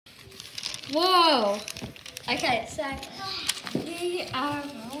Whoa. Okay, so we are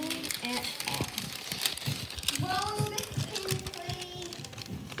rolling it out. Roll the pin, please.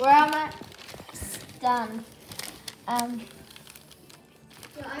 We're almost done.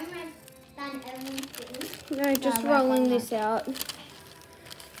 You're almost done everything. No, just No, rolling one this out.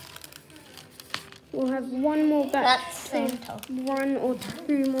 We'll have one more batch. That's Santa. One or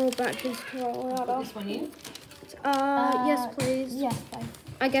two more batches to roll out of. This one in? Yes, please. Yes, please.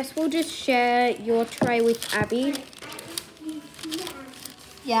 I guess we'll just share your tray with Abby.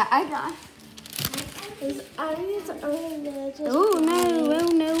 Yeah, I got. Oh no.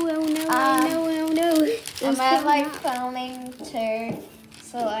 Am I like filming too?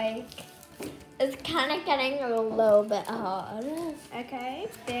 So like, it's kind of getting a little bit hard. Okay,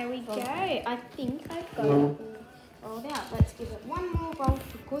 there we go. I think I've got it rolled out. Let's give it one more roll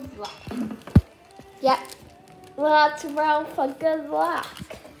for good luck. Yep. Let's roll for good luck.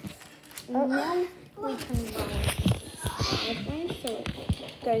 And then we can roll sideways, so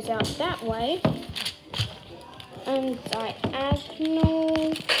it goes out that way. And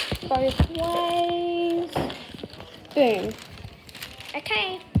diagonal both ways. Boom.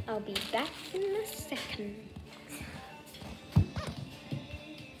 Okay, I'll be back in a second.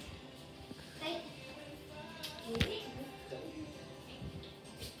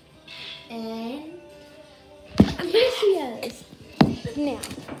 And here she is. Now,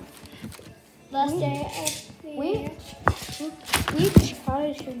 Let's do it. which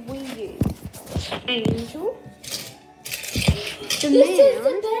colour should we use? Angel. The This is man.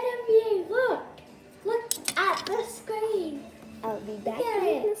 the better view. Look at the screen. I'll be back Get in a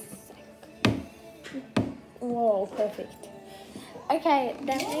it. sec. Whoa, perfect. Okay,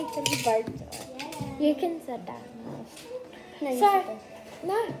 that makes it both. You can sit down. No, you So, sit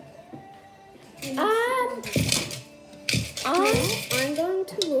no. I'm going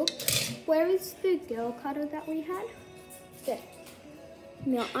to look. Where is the girl cutter that we had? There.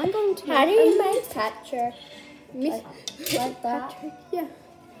 Now I'm going to. How do you make Patrick? Miss Like that? Yeah.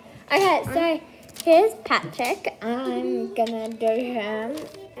 Okay, so here's Patrick. I'm gonna do him.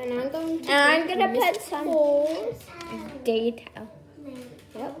 And I'm going to. And I'm do gonna Miss put some detail.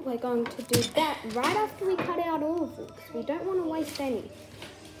 Yep, we're going to do that right after we cut out all of them because we don't want to waste any.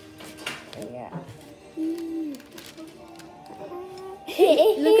 Yeah.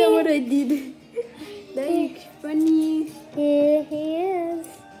 Look at what I did. That looks funny. Here he is.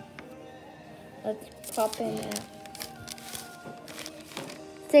 Let's pop him out.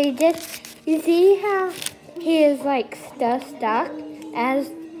 So you see how he is like still stuck as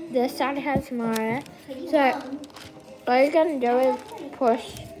this side has Mara. So what you're gonna do is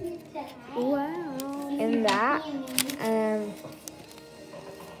push Wow. in that.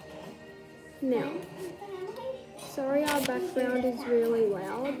 Now, sorry our background is really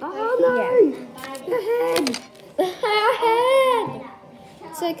loud. Oh no! The head! Head.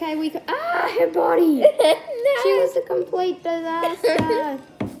 It's okay, we can. Ah, her body! She was a complete disaster.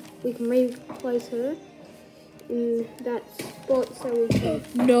 We can replace her in that spot so we can.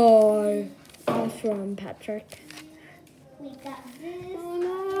 No. That's wrong, Patrick. We got this. Oh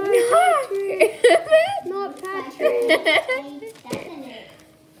no! Not Patrick!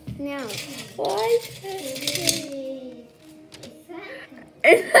 Now, What?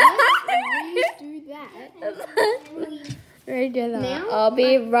 do that. Redo that. Now, I'll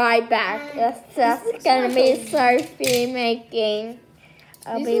be right back. That's just gonna be Sophie making.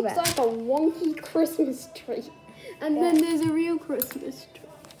 I'll This be looks back. like a wonky Christmas tree. And then there's a real Christmas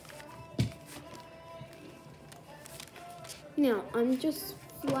tree. Now, I'm just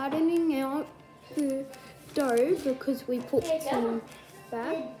flattening out the dough because we put some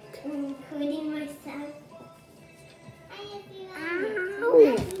back. Including myself.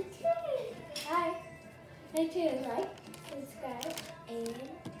 Ow! Hi. Me too, right? Subscribe and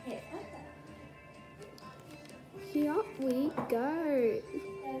hit Here we go.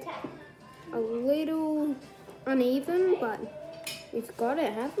 Okay. A little uneven, but we've got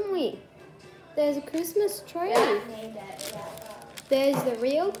it, haven't we? There's a Christmas tree. There's the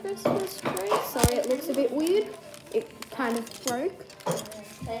real Christmas tree. Sorry, it looks a bit weird. It kind of broke.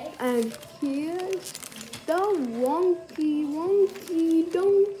 And here's the wonky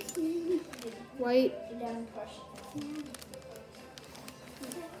donkey. Wait.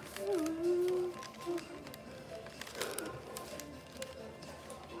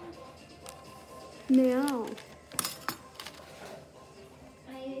 Now,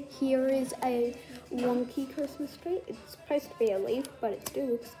 here is a wonky Christmas tree. It's supposed to be a leaf, but it still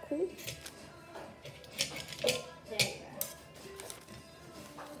looks cool.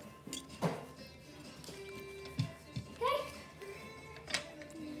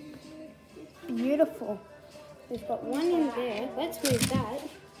 beautiful. We've got one in there. Let's move that.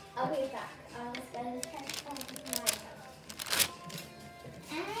 I'll be back. I was going to check on my phone.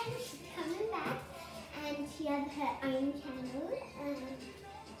 And she's coming back. And she has her own channel.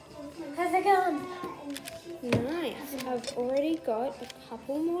 How's it going? Nice. I've already got a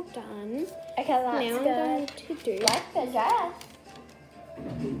couple more done. Okay, that's Now I'm good. going to do. Like the dress.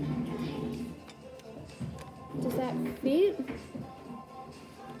 Does that fit?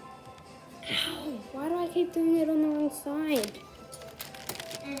 Ow, why do I keep doing it on the wrong side?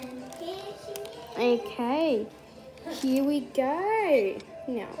 And here she is. Okay, here we go.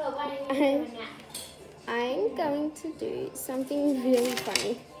 Now, So what are you doing next? I'm going to do something really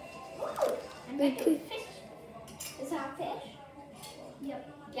funny. Ooh, I'm We making could fish. Is that a fish? Yep.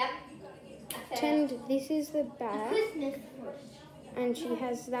 A fish. pretend this is the A back, Christmas fish. and she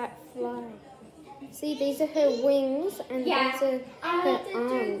has that fly. See, these are her wings, and Yeah, these are I her had to do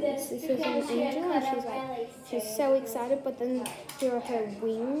arms. this This is an because she had angel, and cut she's her like, belly she's so- so excited. But then here are her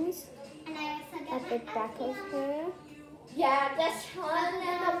wings And I also got at the my back of her. Yeah, this one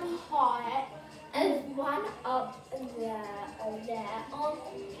in the pot and one up there, on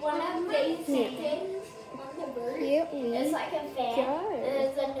one of these things on the roof. Here we It's like a fan. go. And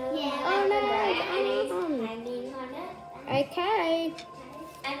there's another Oh, one no, there, it's and it's on. hanging on it. Okay,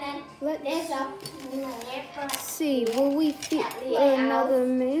 And then let's there's a lamp. see. Will we fit Yeah. another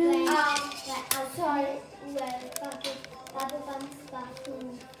man? Sorry, where Bubble Bum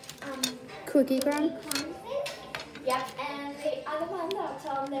Sparkle Cookie crumb. confish. Yep, and the other one that's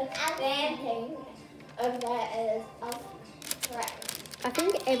on the landing of that is right. I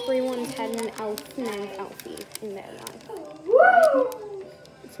think everyone's had an elf named Alfie in their life. Woo!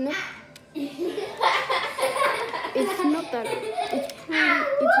 It's not. It's not that. It's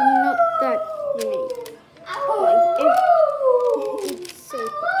not that unique. It's so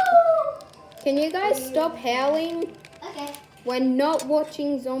cool. Can you guys stop howling? Okay. We're not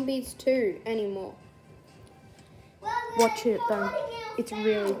watching Zombies 2 anymore. Watch it though. It's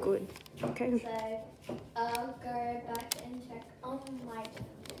really good. Okay. So I'll go back and check on my.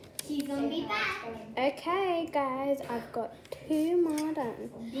 She's gonna be back. Okay, guys, I've got 2 more done.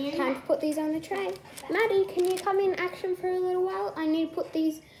 Time to put these on the tray. Maddie, can you come in action for a little while? I need to put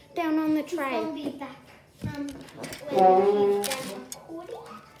these down on the She's tray. gonna be back. When she's done recording.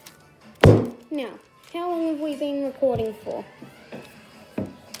 Now, how long have we been recording for?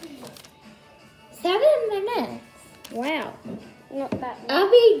 7 minutes. Wow, not that long. I'll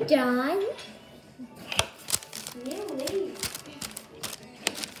be done. Nearly.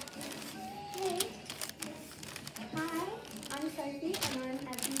 Hey. Hi, I'm Sophie and I'm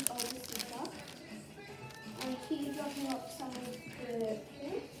Abby's older sister. And she's dropping off some of the food.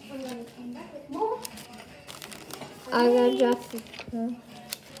 We're going to come back with more. I'm gonna drop it.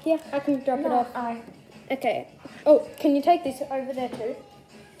 Yeah, I can drop it off. Okay. Oh, can you take this over there too?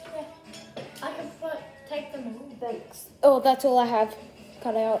 I can take them all. Thanks. Oh, that's all I have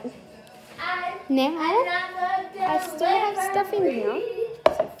cut out. Now, I still have stuff in here.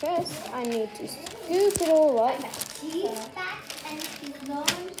 So first, I need to scoop it all up. She's back and she's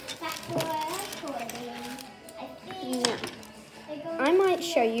going back to her recording. I think Now, they're going I might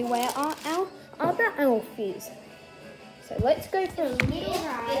show you where our other elf is. So let's go for a little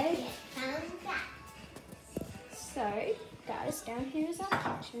ride. So, guys, down here is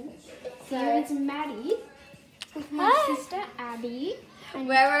our kitchen. Here is Maddie with my Hi. sister Abby. And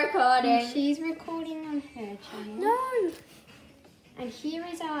We're recording. she's recording on her channel. No. And here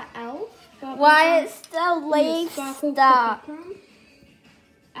is our elf. Why is the leaf Sparkle stuck? Cookie Crumb.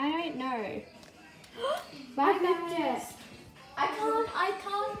 I don't know. Bye guys. I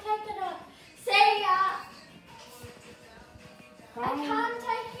can't take it off. See ya. I Bye. can't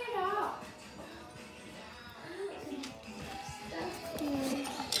take it off.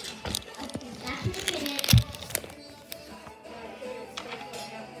 Back in a minute.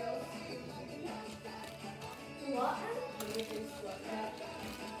 What?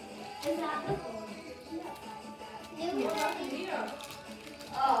 Is that the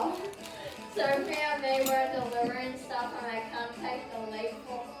Oh. Sophie and me were delivering stuff and I can't take the leaf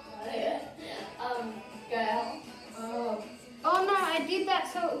off girl. Oh. Oh no, I did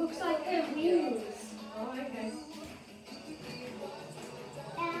that so it looks like her wings. Oh, okay.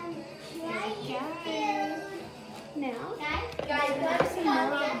 Guys. Now, Guys, let's some go.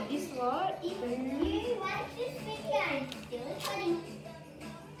 more of this lot. If you like this video and still recording,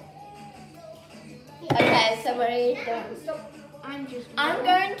 Okay, so what are you doing? I'm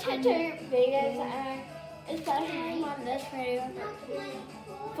going to do videos and especially on this video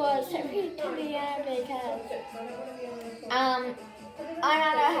for Sophie to be because I'm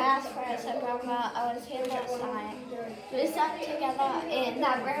at our house first, so Grandma, I was here last night. We sat together in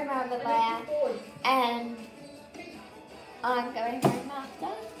that room over there, and I'm going home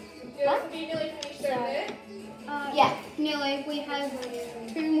after. What? So, yeah. Nearly. We have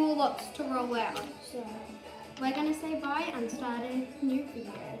 2 more lots to roll out. So we're gonna say bye and start a new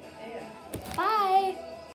video. Bye.